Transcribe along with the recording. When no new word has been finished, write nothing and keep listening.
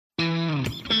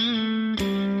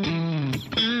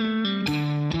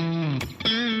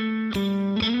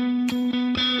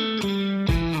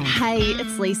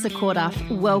it's Lisa Corduff.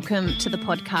 Welcome to the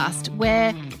podcast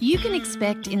where you can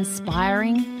expect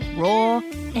inspiring, raw,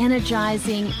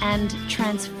 energizing and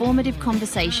transformative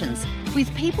conversations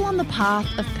with people on the path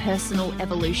of personal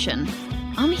evolution.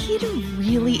 I'm here to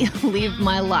really live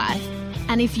my life,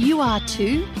 and if you are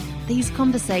too, these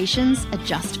conversations are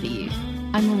just for you.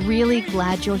 I'm really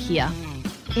glad you're here.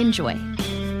 Enjoy.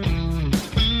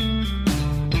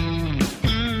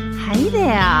 Hey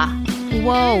there.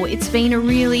 Whoa, it's been a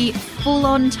really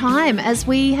full-on time as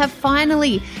we have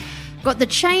finally got the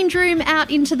change room out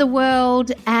into the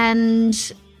world,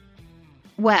 and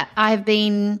well, I've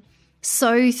been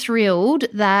so thrilled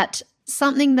that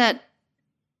something that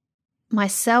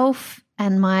myself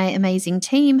and my amazing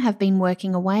team have been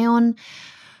working away on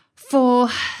for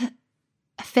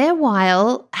a fair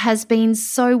while has been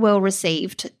so well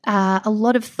received. A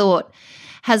lot of thought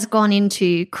has gone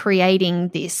into creating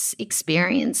this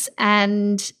experience,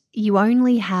 and you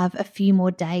only have a few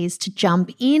more days to jump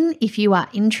in if you are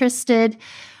interested.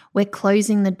 We're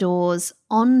closing the doors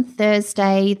on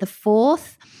Thursday the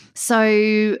 4th.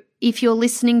 So if you're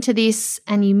listening to this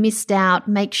and you missed out,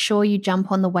 make sure you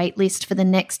jump on the wait list for the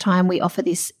next time we offer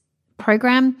this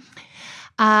program.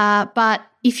 But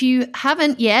if you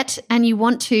haven't yet and you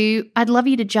want to, I'd love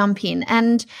you to jump in.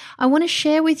 And I want to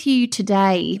share with you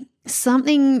today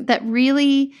something that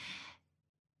really,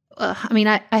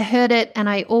 I heard it and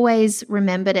I always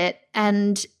remembered it,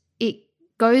 and it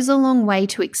goes a long way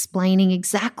to explaining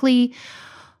exactly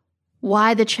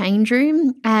why the change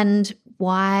room and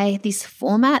why this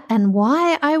format and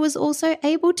why I was also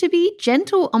able to be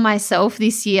gentle on myself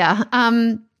this year.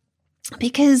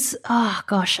 Because,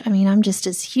 I'm just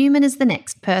as human as the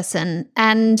next person.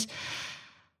 And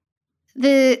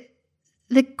the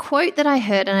quote that I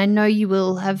heard, and I know you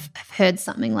will have heard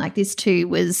something like this too,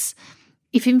 was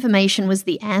if information was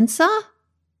the answer,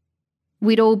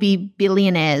 we'd all be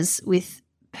billionaires with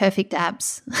perfect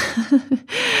abs.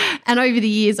 And over the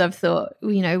years I've thought,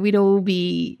 we'd all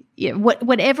be,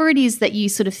 whatever it is that you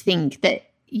sort of think that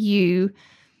you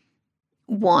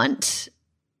want,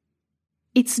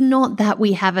 it's not that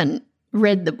we haven't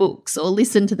read the books or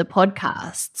listened to the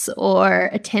podcasts or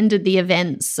attended the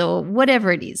events or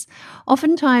whatever it is.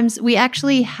 Oftentimes we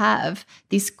actually have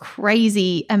this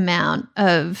crazy amount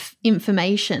of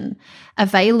information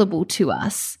available to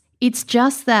us. It's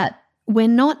just that we're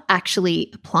not actually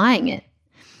applying it.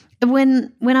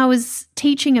 When I was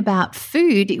teaching about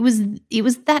food, it was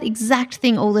that exact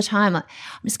thing all the time. Like,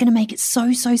 I'm just going to make it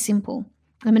so simple.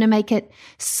 I'm going to make it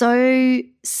so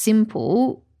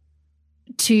simple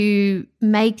to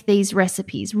make these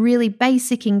recipes, really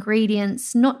basic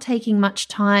ingredients, not taking much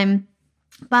time.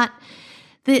 But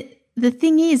the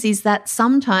thing is that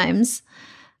sometimes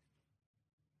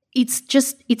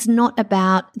it's not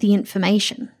about the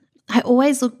information. I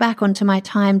always look back onto my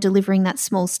time delivering that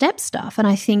small step stuff, and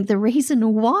I think the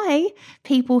reason why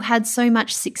people had so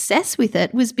much success with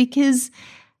it was because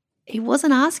it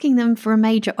wasn't asking them for a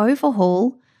major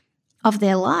overhaul of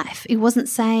their life. It wasn't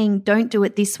saying, don't do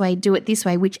it this way, do it this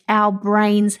way, which our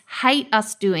brains hate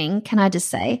us doing, can I just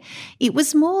say. It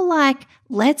was more like,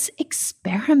 let's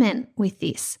experiment with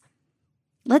this.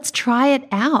 Let's try it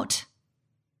out.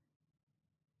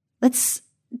 Let's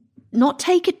not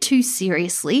take it too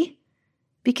seriously,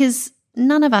 because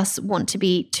none of us want to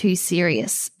be too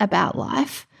serious about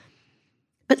life.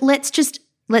 But let's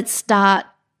start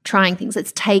trying things.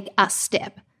 Let's take a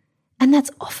step. And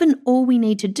that's often all we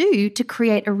need to do to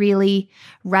create a really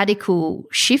radical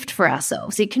shift for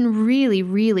ourselves. It can really,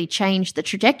 really change the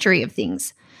trajectory of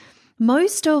things.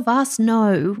 Most of us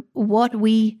know what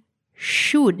we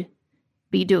should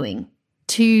be doing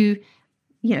to,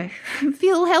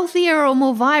 feel healthier or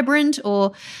more vibrant,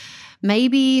 or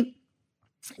maybe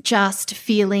just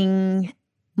feeling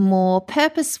more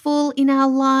purposeful in our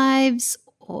lives,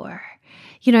 or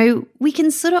we can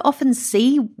sort of often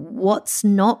see what's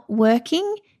not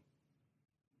working.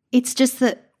 It's just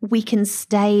that we can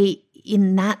stay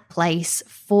in that place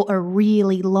for a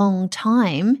really long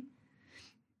time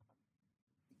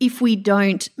if we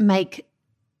don't make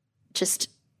just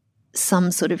some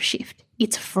sort of shift.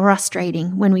 It's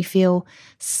frustrating when we feel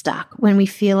stuck, when we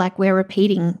feel like we're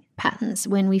repeating patterns,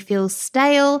 when we feel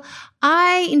stale.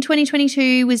 In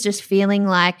 2022, was just feeling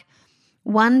like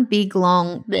one big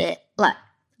long bleh, like,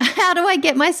 how do I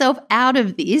get myself out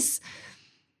of this?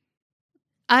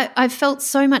 I've felt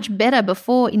so much better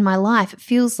before in my life. It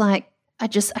feels like I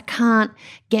can't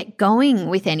get going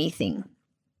with anything.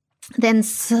 Then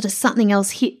sort of something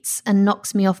else hits and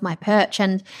knocks me off my perch.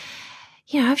 And,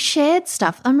 I've shared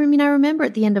stuff. I remember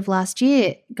at the end of last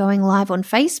year going live on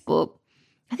Facebook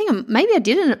I think maybe I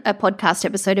did a podcast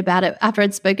episode about it after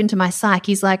I'd spoken to my psych.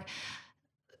 He's like,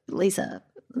 Lisa,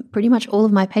 pretty much all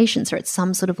of my patients are at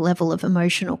some sort of level of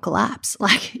emotional collapse.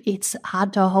 Like, it's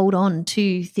hard to hold on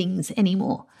to things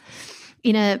anymore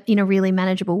in a really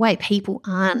manageable way. People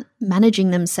aren't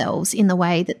managing themselves in the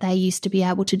way that they used to be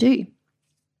able to do.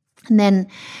 And then,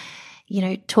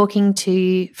 talking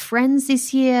to friends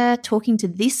this year, talking to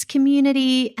this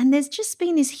community, and there's just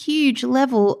been this huge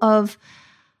level of,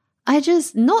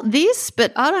 not this,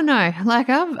 but I don't know, like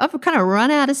I've kind of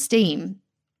run out of steam.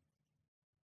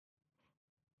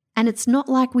 And it's not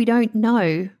like we don't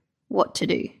know what to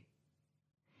do.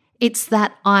 It's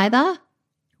that either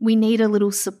we need a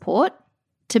little support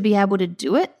to be able to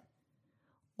do it,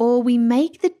 or we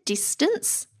make the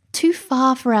distance too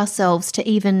far for ourselves to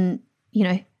even,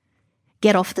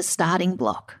 get off the starting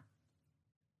block.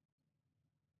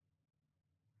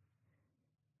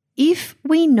 If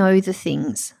we know the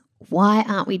things, why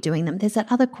aren't we doing them? There's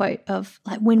that other quote of,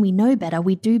 like, when we know better,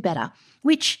 we do better,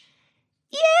 which,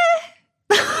 yeah,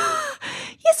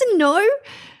 yes and no.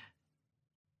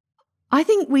 I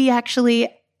think we actually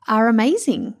are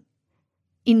amazing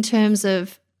in terms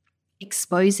of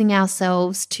exposing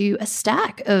ourselves to a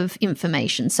stack of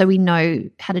information so we know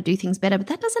how to do things better, but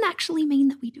that doesn't actually mean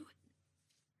that we do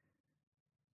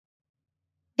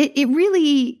it. It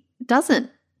really doesn't.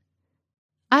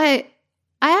 I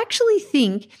actually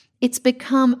think it's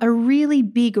become a really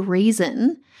big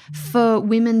reason for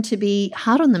women to be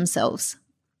hard on themselves.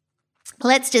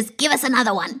 Let's just give us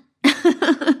another one.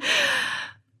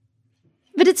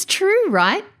 But it's true,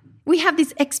 right? We have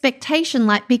this expectation,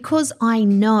 like, because I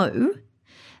know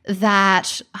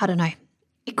that, I don't know,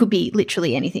 it could be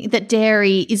literally anything, that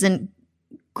dairy isn't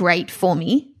great for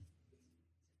me,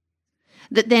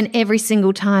 that then every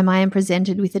single time I am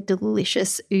presented with a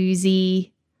delicious,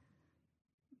 oozy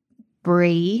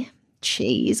brie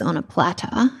cheese on a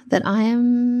platter, that I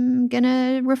am going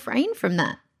to refrain from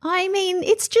that. I mean,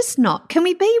 it's just not. Can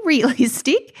we be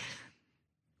realistic?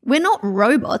 We're not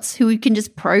robots who can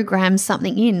just program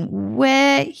something in.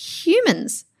 We're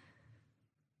humans.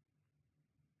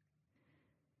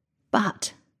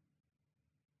 But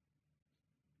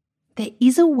there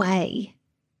is a way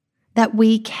that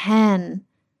we can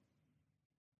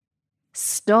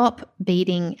stop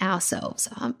beating ourselves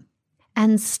up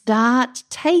and start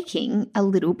taking a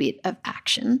little bit of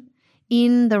action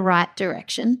in the right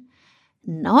direction,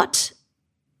 not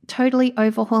totally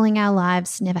overhauling our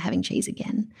lives, never having cheese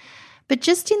again, but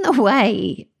just in the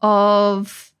way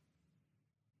of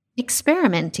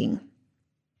experimenting,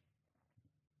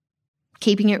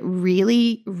 keeping it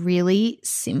really, really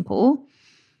simple,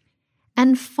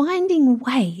 and finding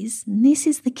ways, and this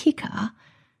is the kicker,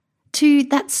 to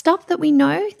that stuff that we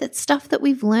know, that stuff that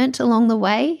we've learnt along the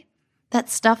way, that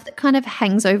stuff that kind of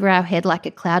hangs over our head like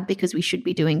a cloud because we should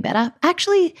be doing better,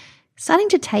 actually starting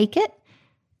to take it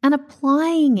and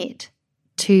applying it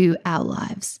to our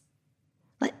lives,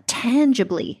 like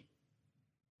tangibly.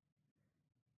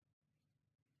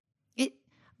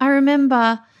 I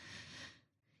remember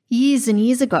years and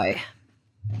years ago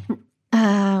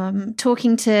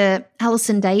talking to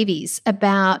Alison Davies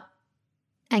about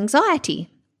anxiety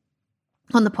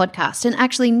on the podcast, and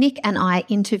actually Nick and I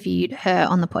interviewed her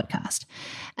on the podcast,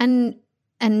 and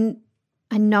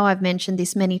I know I've mentioned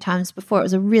this many times before. It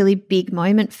was a really big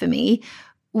moment for me.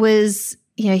 Was,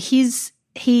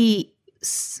 he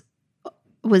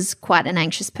was quite an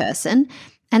anxious person,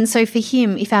 and so for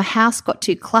him, if our house got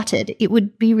too cluttered, it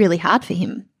would be really hard for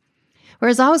him.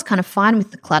 Whereas I was kind of fine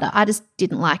with the clutter. I just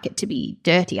didn't like it to be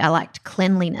dirty. I liked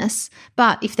cleanliness.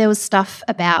 But if there was stuff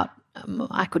about,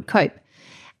 I could cope.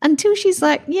 Until she's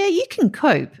like, yeah, you can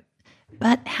cope,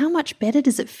 but how much better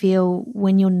does it feel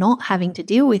when you're not having to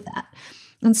deal with that?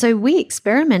 And so we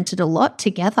experimented a lot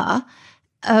together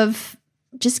of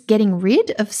just getting rid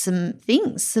of some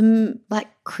things, some like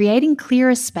creating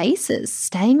clearer spaces,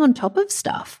 staying on top of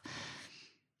stuff,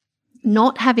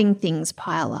 not having things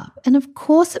pile up. And of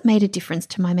course it made a difference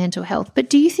to my mental health.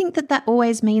 But do you think that that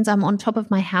always means I'm on top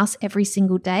of my house every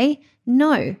single day?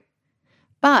 No.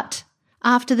 But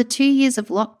after the 2 years of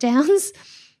lockdowns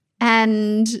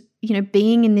and,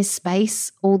 being in this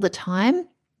space all the time,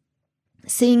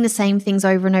 seeing the same things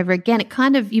over and over again,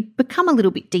 you become a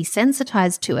little bit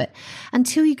desensitized to it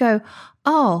until you go,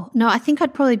 oh, no, I think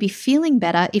I'd probably be feeling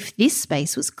better if this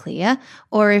space was clear,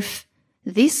 or if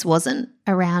this wasn't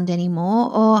around anymore,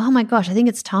 or, oh my gosh, I think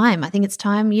it's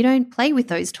time you don't play with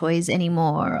those toys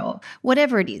anymore, or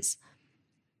whatever it is.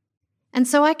 And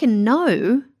so I can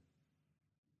know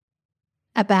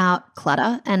about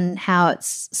clutter and how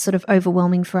it's sort of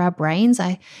overwhelming for our brains.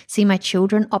 I see my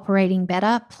children operating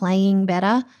better, playing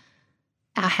better,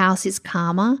 our house is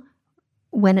calmer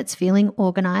when it's feeling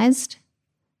organized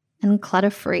and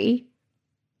clutter-free.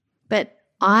 But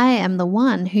I am the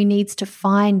one who needs to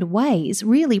find ways,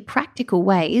 really practical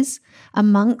ways,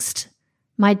 amongst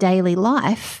my daily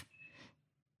life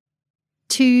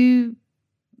to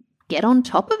get on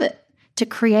top of it, to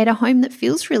create a home that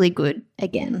feels really good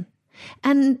again.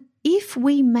 And if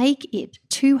we make it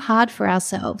too hard for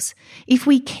ourselves, if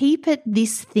we keep it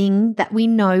this thing that we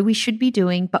know we should be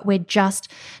doing, but we're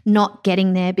just not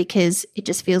getting there because it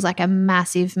just feels like a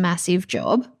massive, massive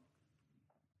job,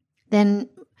 then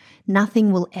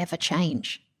nothing will ever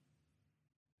change.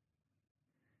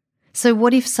 So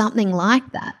what if something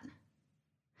like that?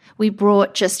 We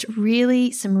brought just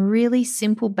some really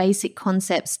simple basic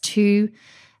concepts to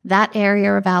that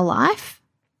area of our life,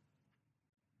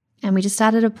 and we just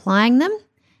started applying them,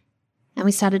 and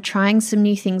we started trying some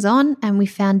new things on, and we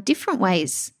found different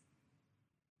ways,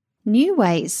 new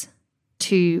ways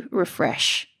to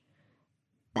refresh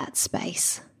that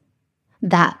space,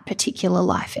 that particular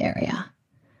life area.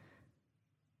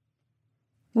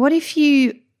 What if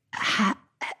you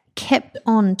kept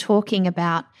on talking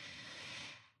about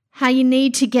how you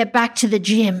need to get back to the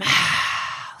gym,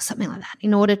 something like that,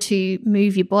 in order to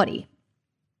move your body,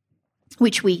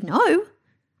 which we know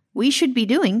we should be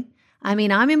doing. I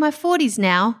mean, I'm in my 40s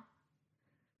now,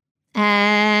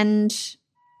 and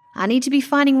I need to be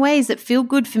finding ways that feel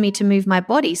good for me to move my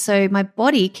body so my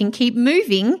body can keep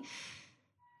moving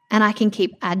and I can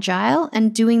keep agile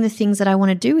and doing the things that I want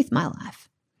to do with my life.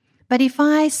 But if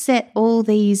I set all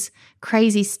these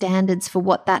crazy standards for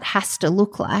what that has to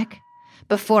look like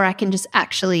before I can just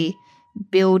actually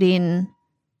build in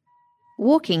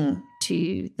walking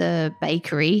to the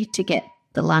bakery to get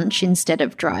the lunch instead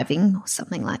of driving or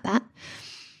something like that,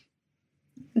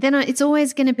 then it's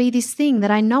always going to be this thing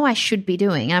that I know I should be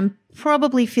doing. I'm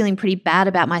probably feeling pretty bad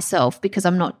about myself because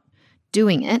I'm not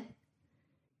doing it,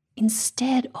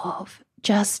 instead of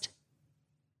just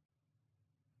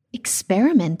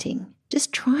experimenting,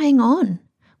 just trying on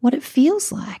what it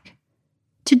feels like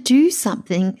to do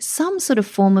something, some sort of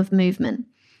form of movement.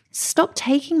 Stop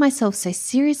taking myself so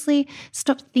seriously.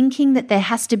 Stop thinking that there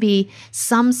has to be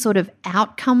some sort of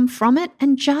outcome from it,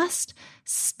 and just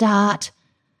start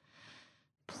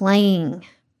playing.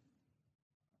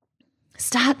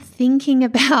 Start thinking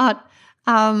about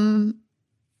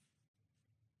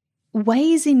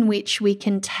ways in which we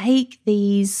can take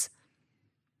these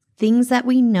things that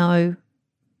we know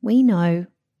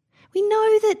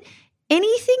that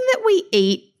anything that we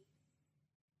eat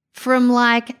from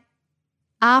like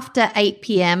after 8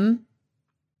 p.m.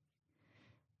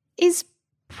 is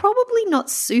probably not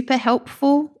super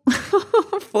helpful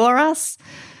for us.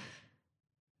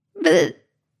 But it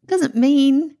doesn't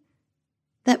mean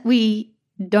that we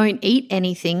don't eat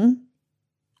anything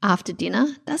after dinner,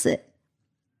 does it?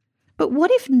 But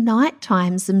what if night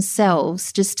times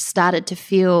themselves just started to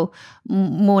feel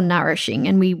more nourishing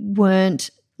and we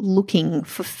weren't looking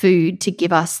for food to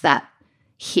give us that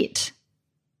hit?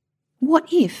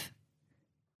 What if?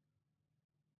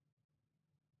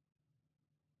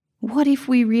 What if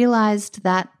we realized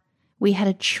that we had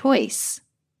a choice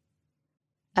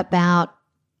about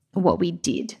what we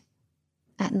did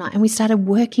at night and we started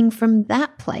working from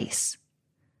that place?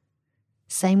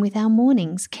 Same with our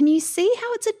mornings. Can you see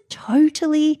how it's a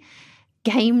totally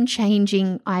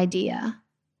game-changing idea?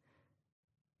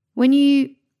 When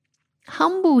you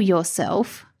humble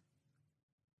yourself,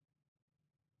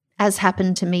 as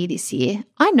happened to me this year,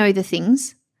 I know the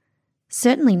things,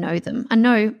 certainly know them. I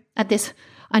know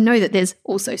that there's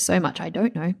also so much I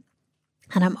don't know,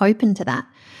 and I'm open to that.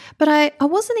 But I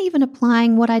wasn't even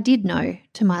applying what I did know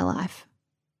to my life.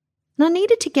 And I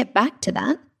needed to get back to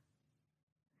that.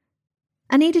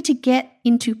 I needed to get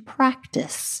into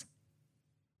practice,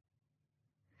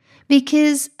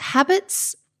 because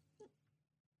habits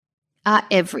are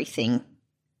everything.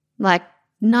 Like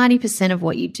 90% of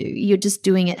what you do, you're just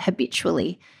doing it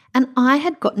habitually. And I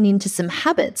had gotten into some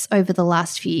habits over the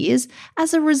last few years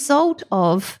as a result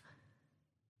of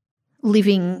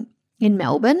living in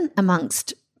Melbourne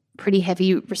amongst pretty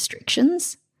heavy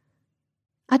restrictions.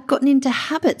 I'd gotten into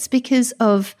habits because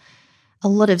of a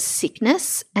lot of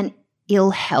sickness and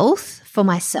ill health for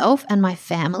myself and my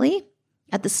family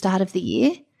at the start of the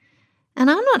year.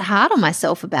 And I'm not hard on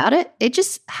myself about it. It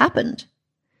just happened.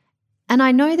 And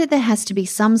I know that there has to be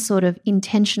some sort of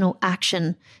intentional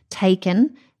action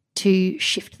taken to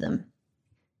shift them.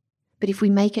 But if we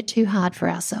make it too hard for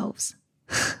ourselves,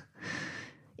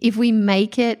 if we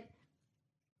make it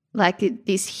like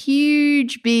this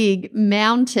huge, big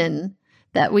mountain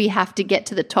that we have to get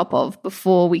to the top of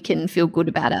before we can feel good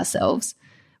about ourselves,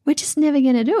 we're just never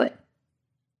going to do it.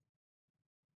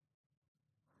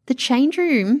 The change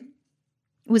room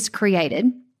was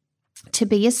created to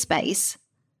be a space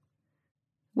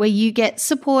where you get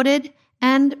supported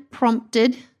and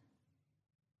prompted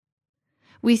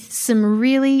with some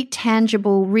really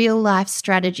tangible, real-life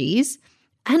strategies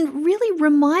and really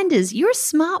reminders. You're a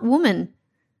smart woman.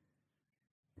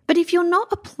 But if you're not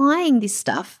applying this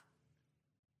stuff,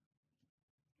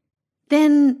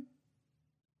 then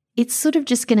it's sort of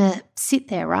just going to sit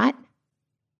there, right?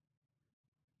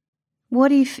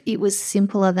 What if it was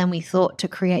simpler than we thought to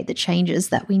create the changes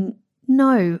that we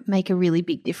know make a really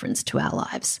big difference to our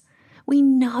lives? We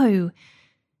know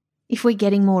if we're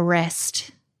getting more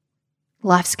rest,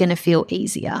 life's going to feel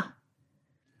easier.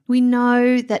 We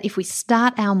know that if we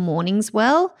start our mornings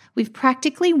well, we've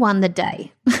practically won the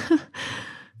day.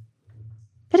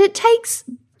 But it takes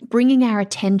bringing our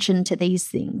attention to these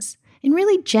things in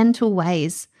really gentle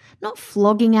ways, not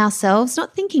flogging ourselves,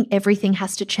 not thinking everything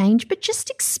has to change, but just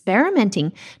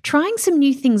experimenting, trying some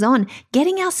new things on,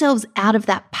 getting ourselves out of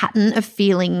that pattern of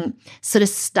feeling sort of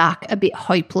stuck, a bit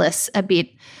hopeless, a bit.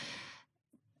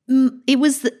 It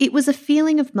was a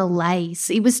feeling of malaise.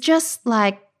 It was just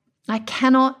like, I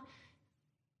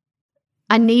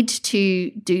need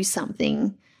to do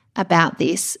something about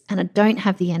this, and I don't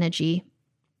have the energy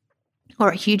or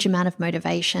a huge amount of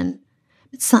motivation,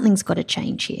 but something's got to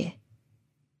change here.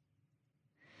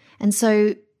 And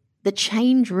so the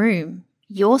change room,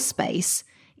 your space,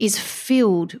 is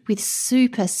filled with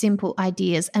super simple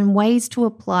ideas and ways to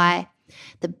apply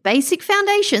the basic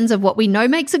foundations of what we know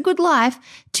makes a good life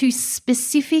to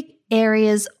specific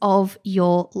areas of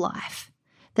your life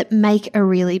that make a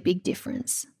really big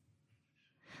difference.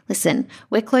 Listen,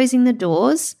 we're closing the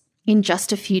doors in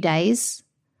just a few days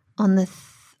on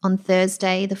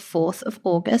Thursday, the 4th of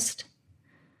August.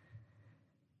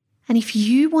 And if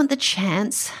you want the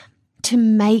chance to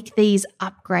make these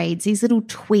upgrades, these little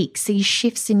tweaks, these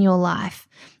shifts in your life,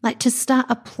 like to start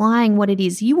applying what it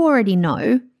is you already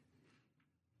know,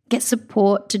 get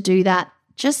support to do that.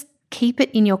 Just keep it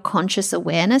in your conscious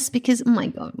awareness because, oh my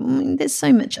God, there's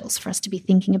so much else for us to be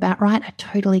thinking about, right? I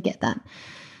totally get that.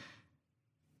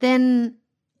 Then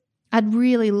I'd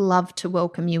really love to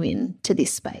welcome you in to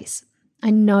this space. I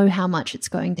know how much it's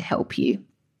going to help you.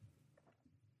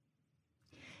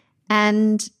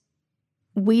 And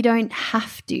we don't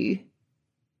have to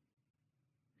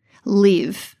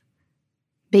live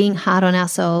being hard on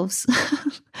ourselves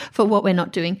for what we're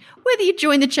not doing, whether you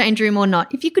join the change room or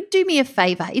not. If you could do me a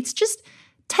favor, it's just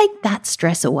take that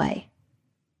stress away.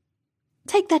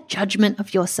 Take that judgment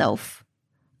of yourself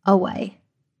away.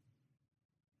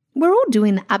 We're all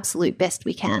doing the absolute best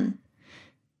we can.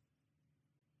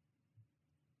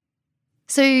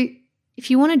 So if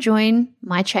you want to join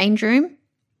my change room,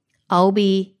 I'll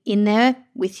be in there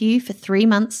with you for 3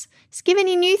 months, just giving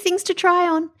you new things to try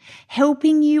on,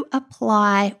 helping you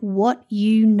apply what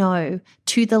you know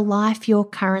to the life you're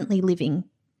currently living.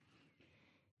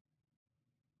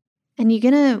 And you're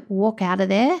going to walk out of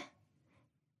there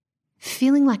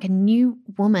feeling like a new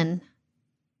woman.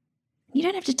 You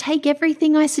don't have to take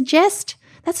everything I suggest.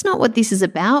 That's not what this is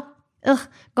about.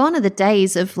 Gone are the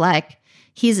days of like,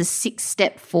 here's a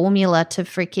 6-step formula to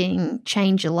freaking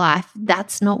change your life.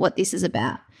 That's not what this is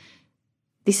about.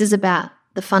 This is about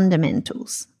the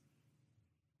fundamentals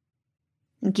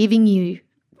and giving you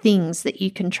things that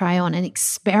you can try on and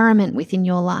experiment with in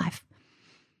your life.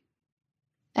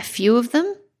 A few of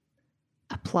them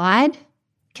applied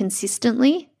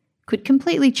consistently could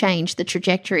completely change the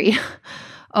trajectory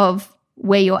of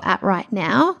where you're at right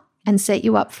now and set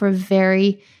you up for a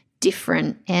very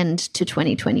different end to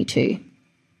 2022.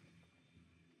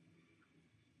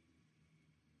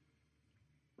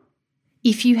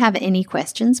 If you have any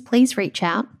questions, please reach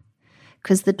out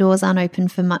because the doors aren't open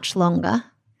for much longer,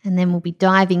 and then we'll be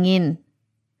diving in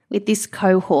with this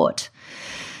cohort.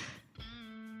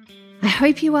 I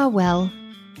hope you are well,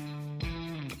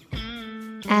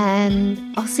 and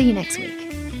I'll see you next week.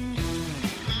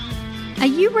 Are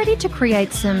you ready to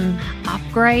create some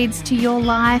upgrades to your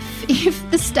life? If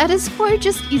the status quo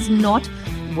just is not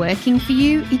working for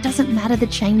you, it doesn't matter the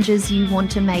changes you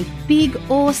want to make, big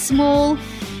or small.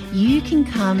 You can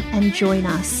come and join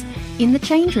us in the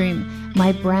Change Room,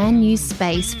 my brand new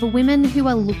space for women who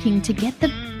are looking to get the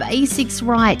basics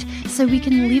right so we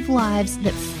can live lives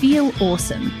that feel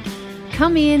awesome.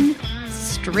 Come in,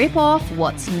 strip off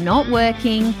what's not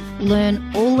working,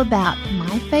 learn all about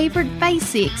my favorite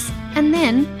basics, and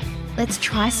then let's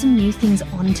try some new things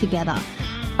on together.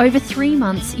 Over 3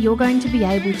 months, you're going to be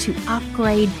able to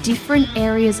upgrade different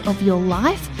areas of your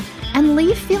life and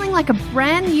leave feeling like a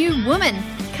brand new woman.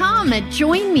 Come and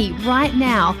join me right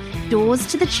now. Doors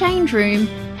to the Change Room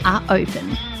are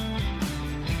open.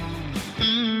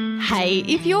 Hey,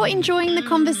 if you're enjoying the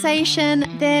conversation,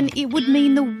 then it would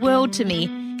mean the world to me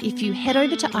if you head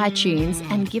over to iTunes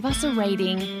and give us a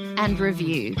rating and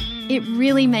review. It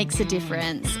really makes a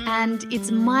difference, and it's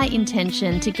my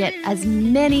intention to get as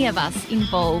many of us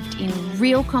involved in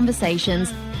real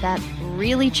conversations that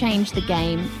really change the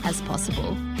game as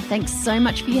possible. Thanks so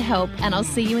much for your help, and I'll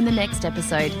see you in the next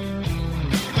episode.